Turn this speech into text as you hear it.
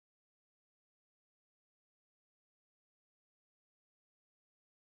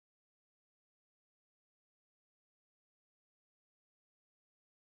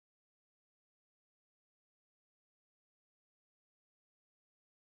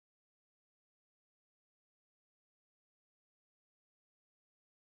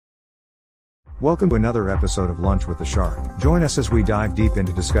Welcome to another episode of Lunch with the Shark. Join us as we dive deep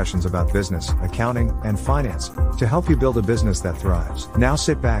into discussions about business, accounting, and finance to help you build a business that thrives. Now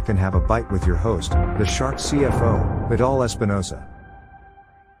sit back and have a bite with your host, the Shark CFO, Vidal Espinosa.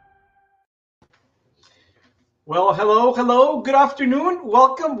 Well, hello, good afternoon.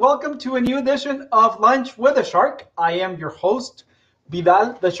 Welcome to a new edition of Lunch with the Shark. I am your host,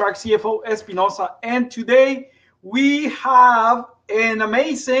 Vidal, the Shark CFO Espinosa, and today we have an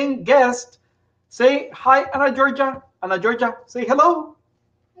amazing guest. Say hi, Ana Georgia. Ana Georgia, say hello.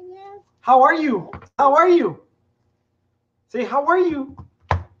 Hello. How are you? How are you? Say, how are you?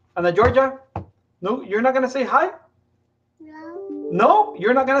 Ana Georgia, no, you're not going to say hi? No. No,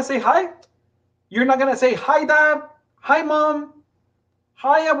 you're not going to say hi? You're not going to say hi, Dad? Hi, Mom?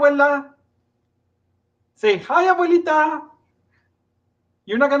 Hi, Abuela? Say hi, Abuelita.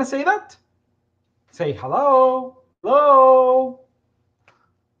 You're not going to say that? Say hello. Hello.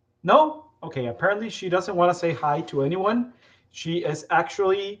 No? Okay, apparently she doesn't want to say hi to anyone. She is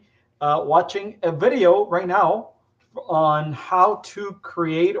actually watching a video right now on how to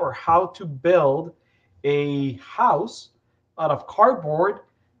create or how to build a house out of cardboard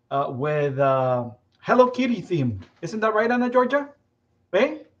with Hello Kitty theme. Isn't that right, Ana Georgia?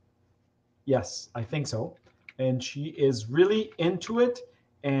 Hey? Yes, I think so. And she is really into it.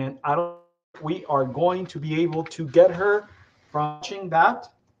 And we are going to be able to get her from watching that.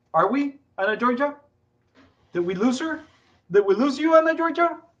 Are we, Ana Georgia? Did we lose her? Did we lose you, Ana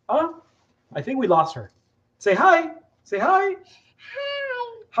Georgia? Huh? I think we lost her. Say hi. Say hi. Hi.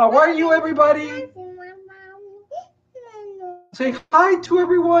 How are you, everybody? Say hi to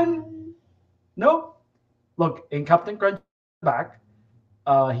everyone. No? Look, in Captain Crunch back,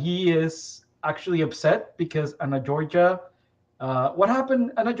 he is actually upset because Ana Georgia. What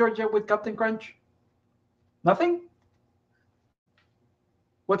happened, Ana Georgia, with Captain Crunch? Nothing?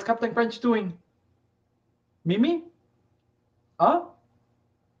 What's Captain Crunch doing? Mimi? Huh?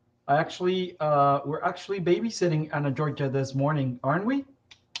 We're actually babysitting Ana Georgia this morning, aren't we?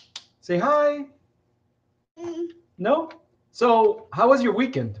 Say hi. No? So, how was your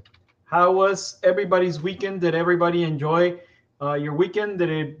weekend? How was everybody's weekend? Did everybody enjoy your weekend?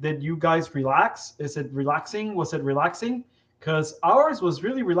 Did you guys relax? Is it relaxing? Was it relaxing? Because ours was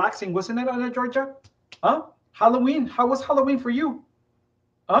really relaxing, wasn't it, Ana Georgia? Huh? Halloween? How was Halloween for you?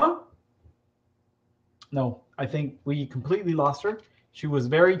 Huh? No, I think we completely lost her. She was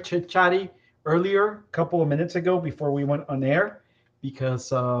very chit-chatty earlier, a couple of minutes ago before we went on air,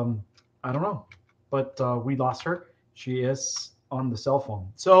 because I don't know, but we lost her. She is on the cell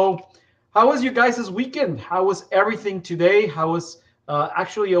phone. So how was you guys' weekend? How was everything today? How was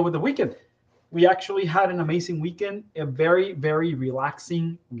actually over the weekend? We actually had an amazing weekend, a very, very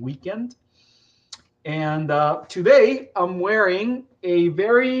relaxing weekend. And today I'm wearing a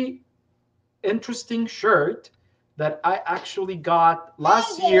very interesting shirt that I actually got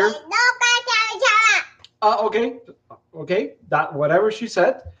last year. Okay, that whatever she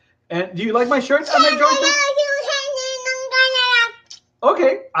said. And do you like my shirt, Ana Georgia?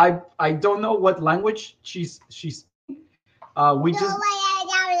 Okay, I don't know what language she's we just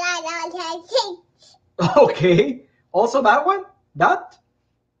okay. Also that one? That?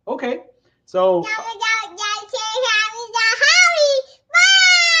 Okay. So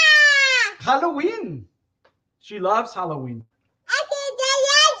Halloween. She loves Halloween.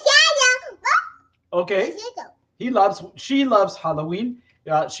 Okay. She loves Halloween.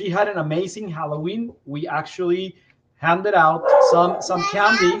 She had an amazing Halloween. We actually handed out some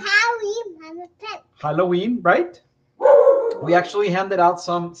candy. Halloween, right? We actually handed out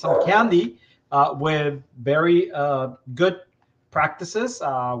some candy with very good practices.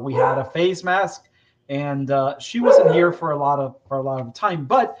 We had a face mask, and she wasn't here for a lot of time.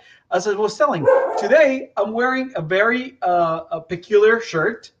 But as I was telling, today I'm wearing a very a peculiar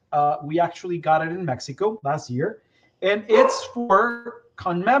shirt. We actually got it in Mexico last year, and it's for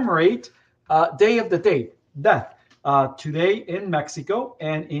commemorate Day of the Death. Today in Mexico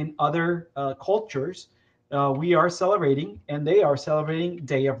and in other cultures, we are celebrating, and they are celebrating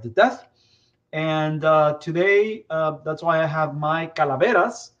Day of the Death. And today, that's why I have my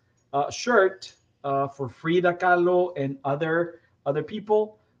Calaveras shirt for Frida Kahlo and other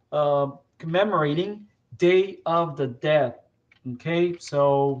people commemorating Day of the Dead. Okay,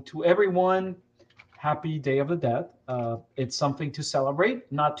 so to everyone, happy Day of the Dead. It's something to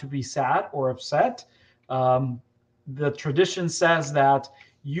celebrate, not to be sad or upset. The tradition says that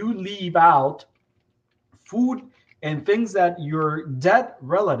you leave out food and things that your dead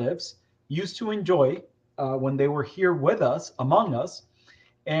relatives used to enjoy when they were here with us, among us,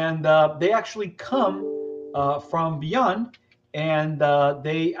 and they actually come from beyond, and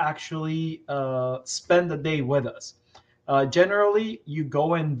they actually spend the day with us. Generally, you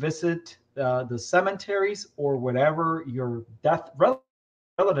go and visit the cemeteries or whatever your death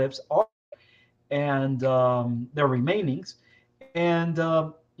relatives are, and their remainings, and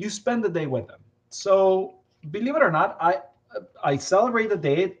you spend the day with them. So, believe it or not, I celebrate the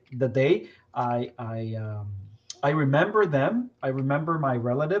day. The day I remember them. I remember my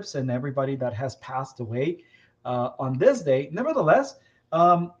relatives and everybody that has passed away on this day. Nevertheless,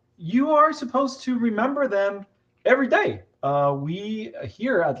 you are supposed to remember them every day. We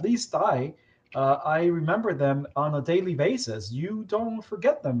here, at least I remember them on a daily basis. You don't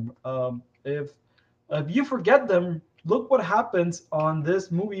forget them. If you forget them, look what happens on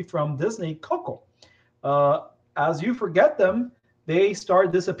this movie from Disney, Coco. As you forget them, they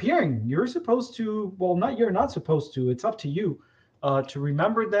start disappearing. You're supposed to, well, not you're not supposed to. It's up to you to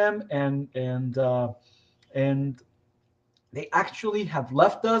remember them, and they actually have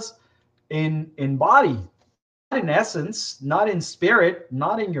left us in body, not in essence, not in spirit,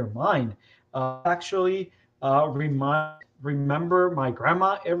 not in your mind. Actually, remember my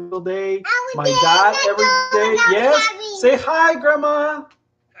grandma every day, my dad every day. Yes, say hi, grandma.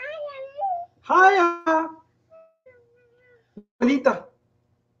 Hi, abuelita.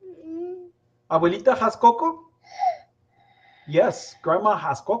 Abuelita has Coco. Yes, grandma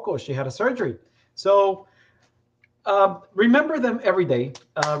has Coco. She had a surgery. So remember them every day.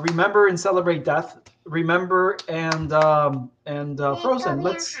 Remember and celebrate death. Remember and Frozen.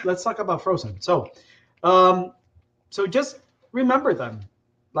 Let's talk about Frozen. So just remember them,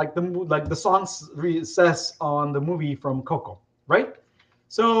 like the song says on the movie from Coco, right?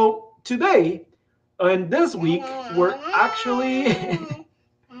 So today and this week we're actually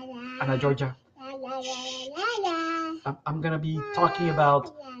Anna Georgia. I'm gonna be talking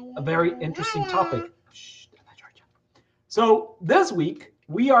about a very interesting topic. Shh, Anna Georgia. So this week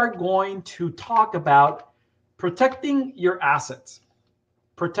we are going to talk about protecting your assets,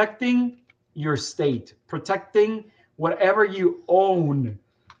 protecting your state, protecting whatever you own.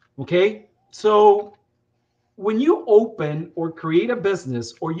 Okay? So when you open or create a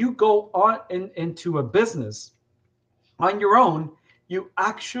business or you go on into a business on your own, you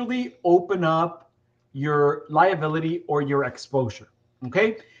actually open up your liability or your exposure.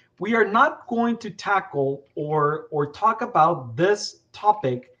 Okay? We are not going to tackle or talk about this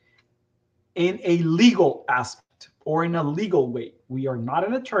topic in a legal aspect or in a legal way. We are not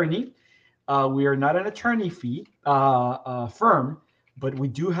an attorney. We are not an attorney firm, but we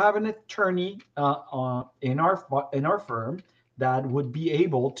do have an attorney in our firm that would be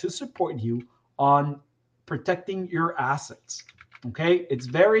able to support you on protecting your assets. Okay, it's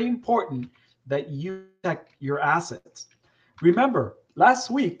very important that you protect your assets. Remember, last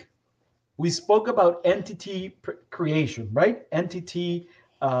week we spoke about entity creation, right? Entity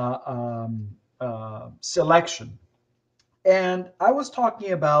selection, and I was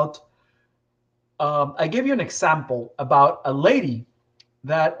talking about. I gave you an example about a lady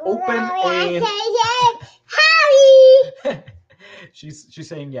that opened a. Harry. she's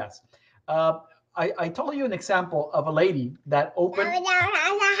saying yes. I told you an example of a lady that opened Harry.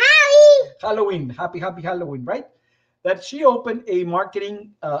 Halloween. Happy Halloween, right? That she opened a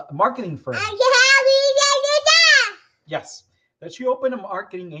marketing firm. Yes, that she opened a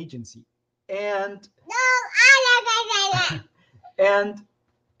marketing agency, and and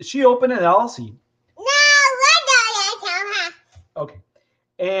she opened an LLC. Okay,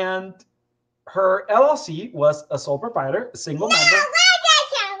 and her LLC was a sole proprietor, a single member.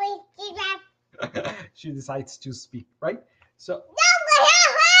 She decides to speak, right? So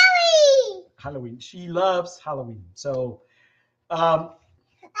Halloween. She loves Halloween. So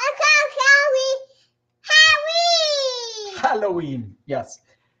Halloween, yes.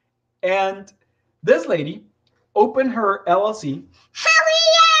 And this lady opened her LLC.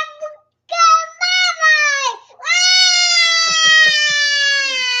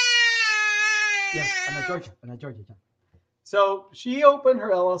 Yes, Anna Georgia. So she opened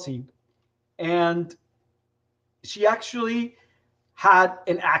her LLC, and she actually had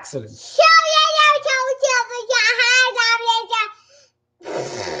an accident.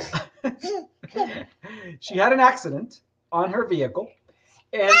 She had an accident on her vehicle,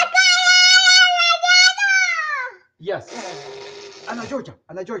 and yes, Ana Georgia,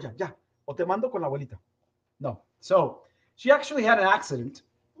 ya, o te mando con la abuelita. No, so she actually had an accident.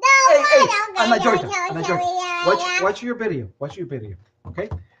 Hey, Ana Georgia, watch your video, okay?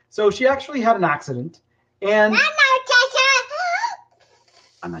 So she actually had an accident, and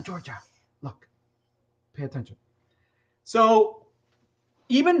Ana Georgia, look, pay attention. So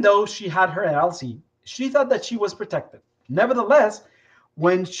even though she had her LLC, she thought that she was protected. Nevertheless,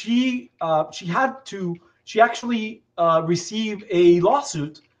 when she actually received a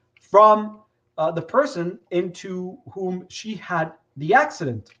lawsuit from the person into whom she had the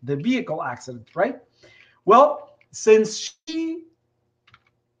accident, the vehicle accident, right? Well, since she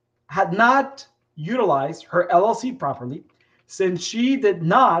had not utilized her LLC properly, since she did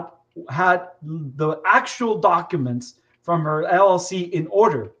not had the actual documents from her LLC in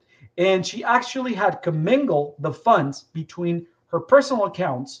order, and she actually had commingled the funds between her personal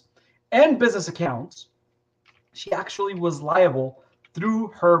accounts and business accounts, she actually was liable through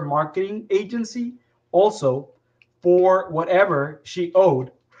her marketing agency also for whatever she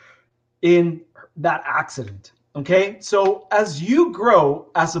owed in that accident. Okay, so as you grow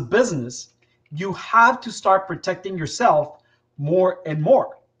as a business, you have to start protecting yourself more and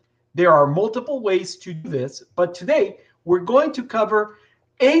more. There are multiple ways to do this, but today we're going to cover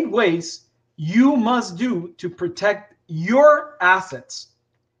 8 ways you must do to protect your assets.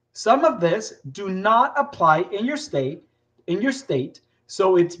 Some of this do not apply in your state,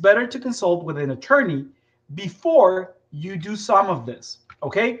 so it's better to consult with an attorney before you do some of this.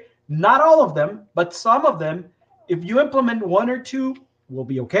 Okay, not all of them, but some of them, if you implement 1 or 2, will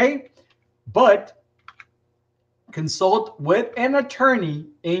be okay. But consult with an attorney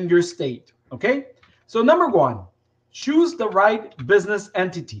in your state. Okay, so number 1, choose the right business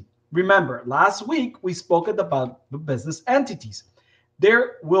entity. Remember, last week we spoke about the business entities.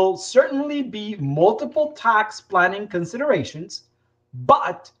 There will certainly be multiple tax planning considerations,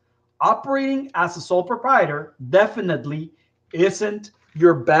 but operating as a sole proprietor definitely isn't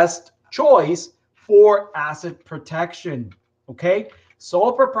your best choice for asset protection. Okay,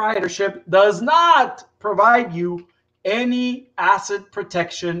 sole proprietorship does not provide you any asset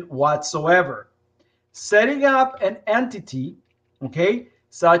protection whatsoever. Setting up an entity, okay,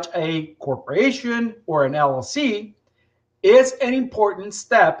 such a corporation or an LLC, is an important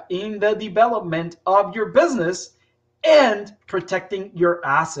step in the development of your business and protecting your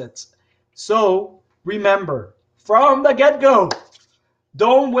assets. So remember, from the get-go,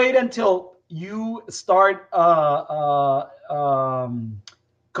 don't wait until you start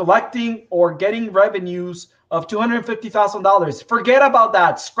collecting or getting revenues of $250,000. Forget about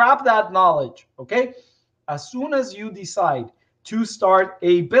that. Scrap that knowledge, okay? As soon as you decide to start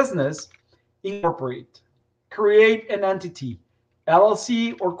a business, incorporate, create an entity.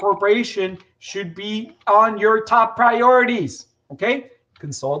 LLC or corporation should be on your top priorities, okay?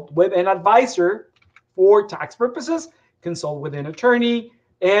 Consult with an advisor for tax purposes, consult with an attorney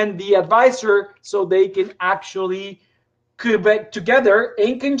and the advisor so they can actually together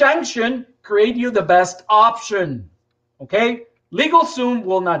in conjunction create you the best option, okay? LegalZoom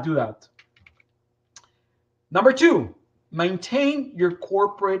will not do that. Number 2, maintain your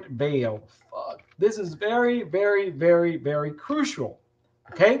corporate veil. This is very, very, very, very crucial,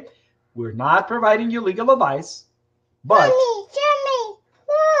 okay? We're not providing you legal advice, but Mommy,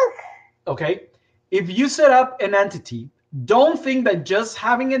 look. okay, if you set up an entity, don't think that just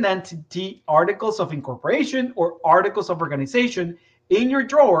having an entity, articles of incorporation or articles of organization in your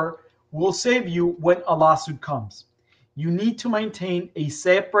drawer will save you when a lawsuit comes. You need to maintain a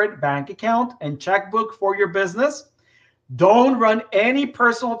separate bank account and checkbook for your business. Don't run any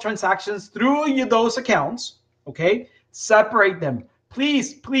personal transactions through those accounts, okay? Separate them.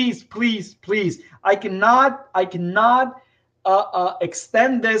 Please, please, please, please. I cannot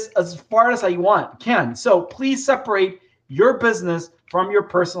extend this as far as I can. So please separate your business from your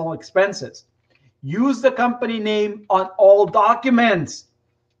personal expenses. Use the company name on all documents.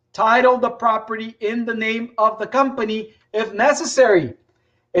 Title the property in the name of the company if necessary.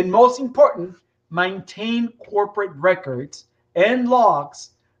 And most important, maintain corporate records and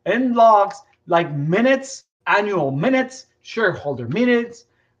logs like minutes, annual minutes, shareholder minutes,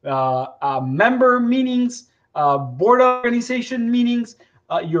 member meetings, board organization meetings,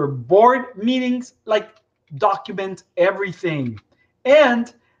 your board meetings, like document everything.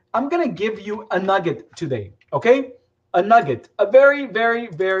 And I'm going to give you a nugget today, okay? A nugget, a very, very,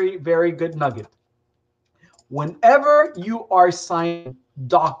 very, very good nugget. Whenever you are signing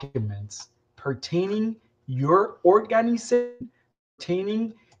documents pertaining your organization,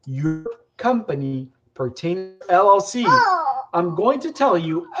 pertaining your company, pertaining LLC, I'm going to tell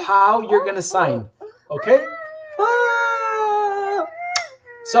you how you're going to sign, okay?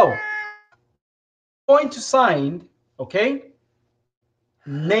 So, going to sign, okay?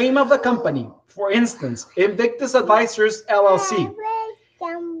 Name of the company. For instance, Invictus Advisors LLC,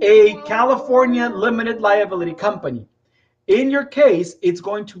 a California limited liability company. In your case, it's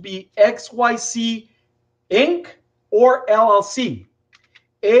going to be XYC Inc. or LLC.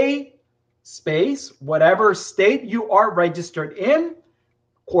 A space, whatever state you are registered in,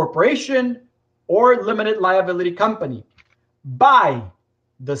 corporation, or limited liability company. By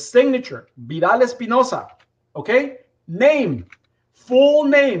the signature, Vidal Espinosa, okay? Name, full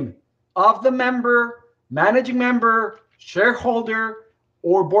name of the member, managing member, shareholder,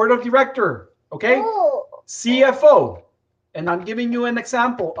 or board of director, okay? CFO. And I'm giving you an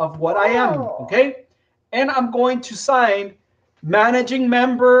example of what I am, okay? And I'm going to sign managing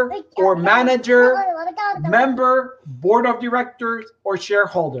member or manager, member, board of directors, or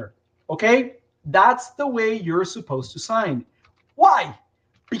shareholder, okay? That's the way you're supposed to sign. Why?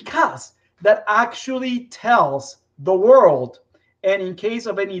 Because that actually tells the world, and in case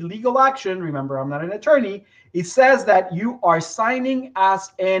of any legal action, remember, I'm not an attorney, it says that you are signing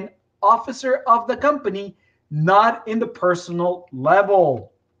as an officer of the company, not in the personal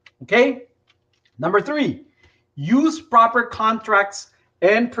level, okay? Number 3, use proper contracts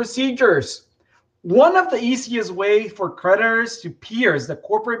and procedures. One of the easiest way for creditors to pierce the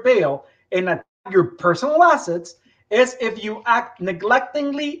corporate veil and attack your personal assets is if you act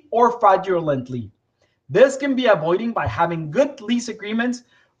neglectingly or fraudulently. This can be avoided by having good lease agreements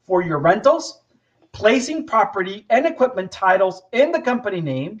for your rentals, placing property and equipment titles in the company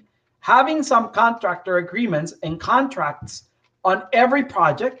name, having some contractor agreements and contracts on every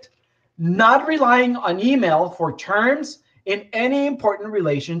project, not relying on email for terms in any important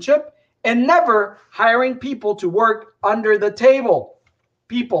relationship, and never hiring people to work under the table.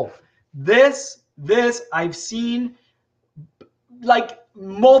 People, this I've seen like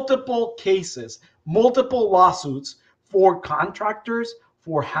multiple cases, multiple lawsuits for contractors,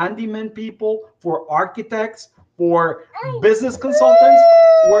 for handyman people, for architects, for business consultants,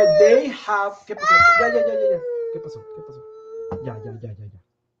 where they have. ¿Qué pasó? Ya. ¿Qué pasó?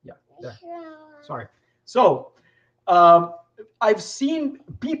 Ya. There. Sorry. So, I've seen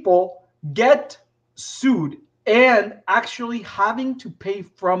people get sued and actually having to pay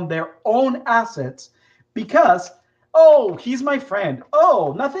from their own assets because, oh, he's my friend.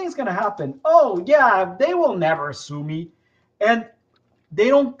 Oh, nothing's going to happen. Oh, yeah, they will never sue me. And they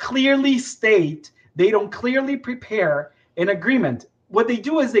don't clearly state, they don't clearly prepare an agreement. What they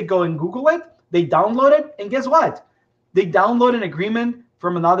do is they go and Google it, they download it, and guess what? They download an agreement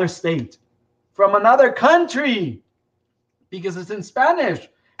from another state, from another country, because it's in Spanish.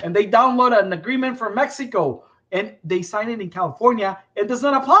 And they download an agreement from Mexico, and they sign it in California. It does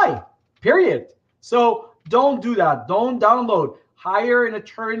not apply, period. So don't do that. Don't download. Hire an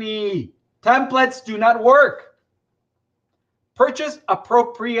attorney. Templates do not work. Purchase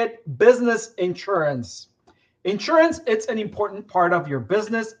appropriate business insurance. Insurance, it's an important part of your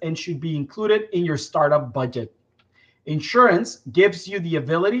business and should be included in your startup budget. Insurance gives you the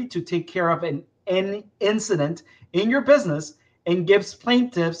ability to take care of any incident in your business and gives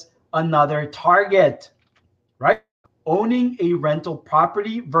plaintiffs another target, right? Owning a rental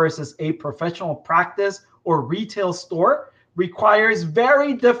property versus a professional practice or retail store requires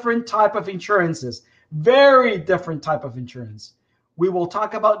very different type of insurances, very different type of insurance. We will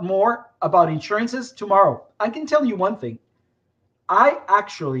talk about more about insurances tomorrow. I can tell you one thing. I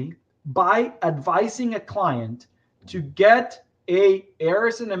actually, by advising a client to get a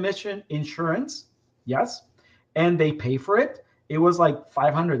errors and omission insurance, yes, and they pay for it, it was like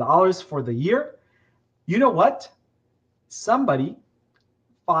 $500 for the year. You know what? Somebody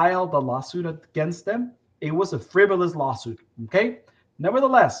filed a lawsuit against them. It was a frivolous lawsuit, okay?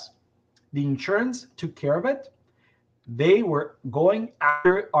 Nevertheless, the insurance took care of it. They were going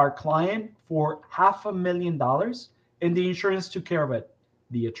after our client for $500,000, and the insurance took care of it.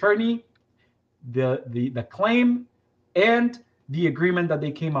 The attorney, the claim, and the agreement that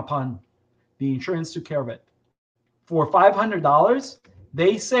they came upon. The insurance took care of it. For $500,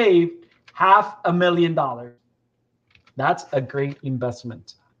 they saved $500,000. That's a great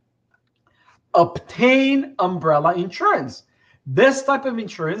investment. Obtain umbrella insurance. This type of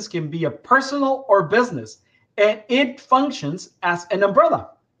insurance can be a personal or business, and it functions as an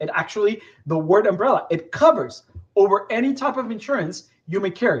umbrella. It actually, the word umbrella, it covers over any type of insurance you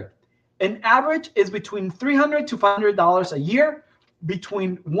may carry. An average is between $300 to $500 a year,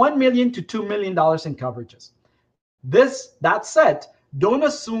 between $1 million to $2 million in coverages. That said, don't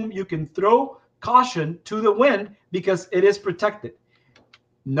assume you can throw caution to the wind because it is protected.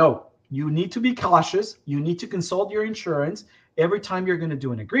 No, you need to be cautious. You need to consult your insurance every time you're going to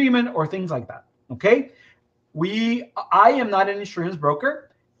do an agreement or things like that. Okay? I am not an insurance broker,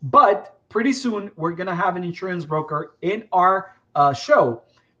 but pretty soon we're going to have an insurance broker in our show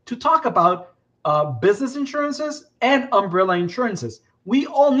to talk about business insurances and umbrella insurances. We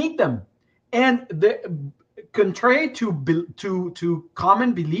all need them. And contrary to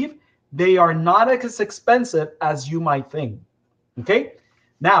common belief, they are not as expensive as you might think. Okay?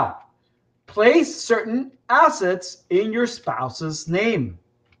 Now, place certain assets in your spouse's name.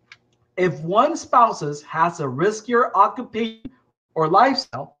 If one spouse has a riskier occupation or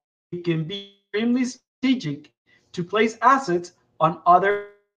lifestyle, it can be extremely strategic to place assets on other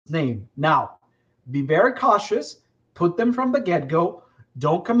name. Now, be very cautious. Put them from the get-go.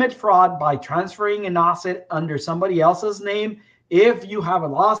 Don't commit fraud by transferring an asset under somebody else's name. If you have a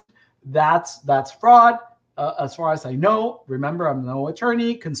loss, that's fraud. As far as I know, remember, I'm no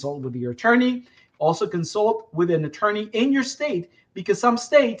attorney. Consult with your attorney. Also consult with an attorney in your state, because some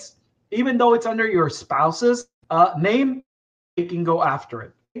states, even though it's under your spouse's name, they can go after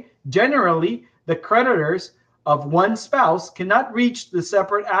it. Generally, the creditors of one spouse cannot reach the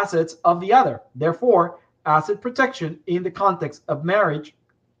separate assets of the other. Therefore, asset protection in the context of marriage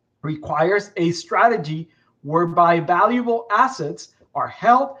requires a strategy whereby valuable assets are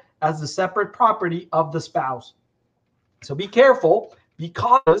held as the separate property of the spouse. So be careful, be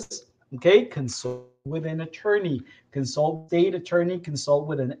cautious, okay? Consult with an attorney, consult state attorney, consult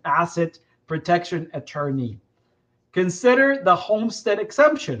with an asset protection attorney. Consider the homestead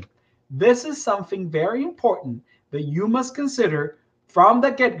exemption. This is something very important that you must consider from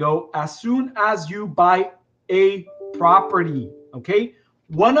the get-go as soon as you buy a property, okay?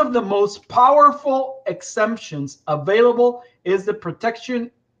 One of the most powerful exemptions available is the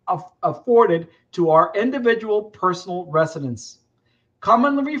protection afforded to our individual personal residence,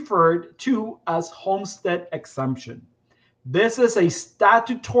 commonly referred to as homestead exemption. This is a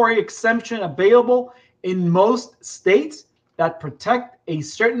statutory exemption available in most states that protect a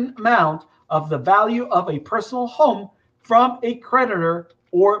certain amount of the value of a personal home from a creditor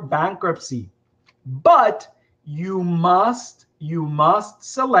or bankruptcy. But you must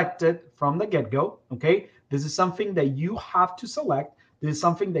select it from the get-go, okay? This is something that you have to select. This is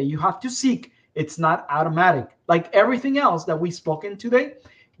something that you have to seek. It's not automatic. Like everything else that we've spoken today,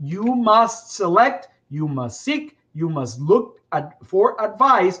 you must select, you must seek, you must look for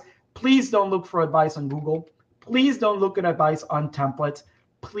advice. Please don't look for advice on Google. Please don't look at advice on templates.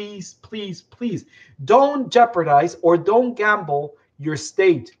 Please, please, please don't jeopardize or don't gamble your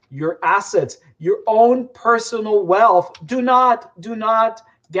state, your assets, your own personal wealth. Do not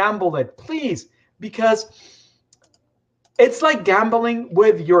gamble it, please, because it's like gambling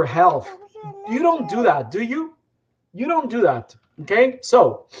with your health. You don't do that, do you? You don't do that, okay?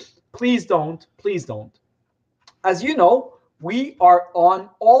 So please don't, please don't. As you know, we are on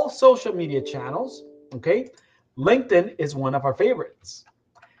all social media channels, okay? LinkedIn is one of our favorites.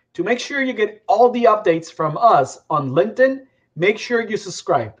 To make sure you get all the updates from us on LinkedIn, make sure you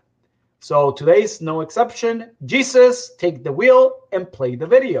subscribe. So today's no exception. Jesus, take the wheel and play the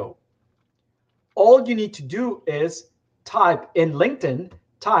video. All you need to do is type in LinkedIn,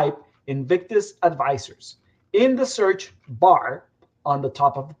 type Invictus Advisors in the search bar on the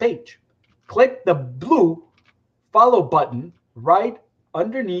top of the page. Click the blue follow button right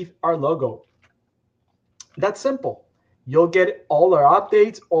underneath our logo. That's simple. You'll get all our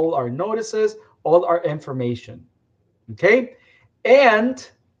updates, all our notices, all our information. Okay? And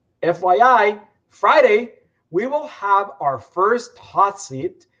FYI, Friday, we will have our first hot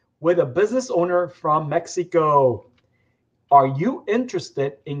seat with a business owner from Mexico. Are you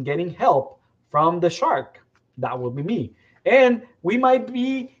interested in getting help from the shark? That will be me. And we might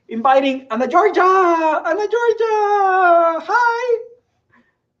be inviting Ana Georgia. Ana Georgia, hi.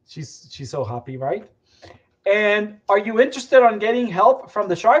 She's so happy, right? And are you interested in getting help from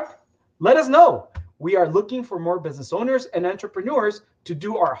the shark? Let us know. We are looking for more business owners and entrepreneurs to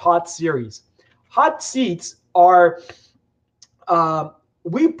do our hot series. Hot seats are,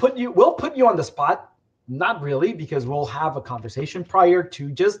 we'll put you on the spot. Not really, because we'll have a conversation prior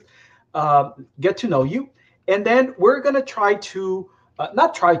to just get to know you. And then we're going to try to,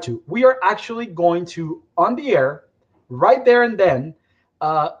 we are actually going to, on the air, right there and then,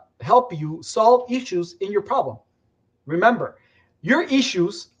 help you solve issues in your problem. Remember, your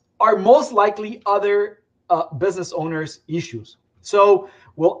issues are most likely other business owners' issues. So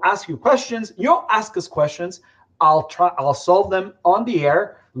we'll ask you questions. You'll ask us questions. I'll solve them on the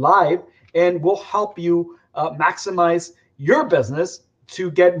air live, and we'll help you maximize your business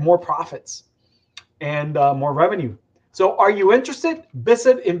to get more profits and more revenue. So are you interested?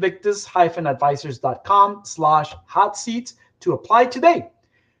 Visit invictus-advisors.com/hot seats to apply today.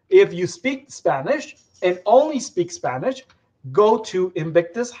 If you speak Spanish and only speak Spanish, go to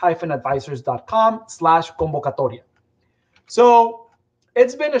invictus-advisors.com/convocatoria. So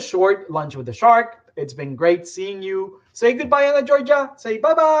it's been a short lunch with the shark. It's been great seeing you. Say goodbye, Ana Georgia. Say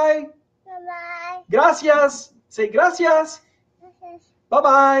bye-bye. Bye-bye. Gracias. Say gracias.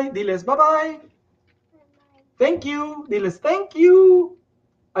 Bye-bye. Diles bye-bye. Thank you. Diles thank you.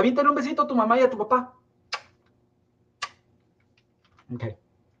 Aviéntale un besito a tu mamá y a tu papá. Okay.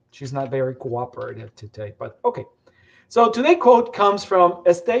 She's not very cooperative today, but okay. So today's quote comes from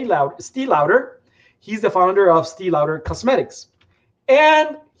Steve Lauder. He's the founder of Steve Lauder Cosmetics.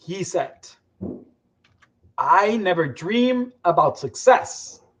 And he said, I never dream about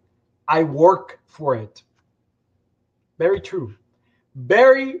success. I work for it. Very true.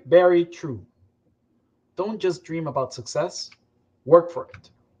 Very, very true. Don't just dream about success. Work for it.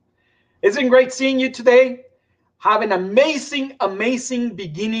 It's been great seeing you today. Have an amazing, amazing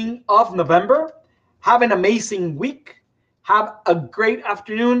beginning of November. Have an amazing week. Have a great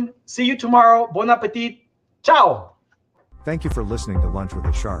afternoon. See you tomorrow. Bon appetit. Ciao. Thank you for listening to Lunch with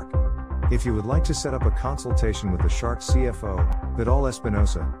the Shark. If you would like to set up a consultation with the Shark CFO, Vidal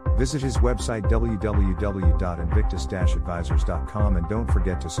Espinosa, visit his website www.invictus-advisors.com and don't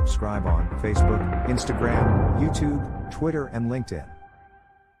forget to subscribe on Facebook, Instagram, YouTube, Twitter, and LinkedIn.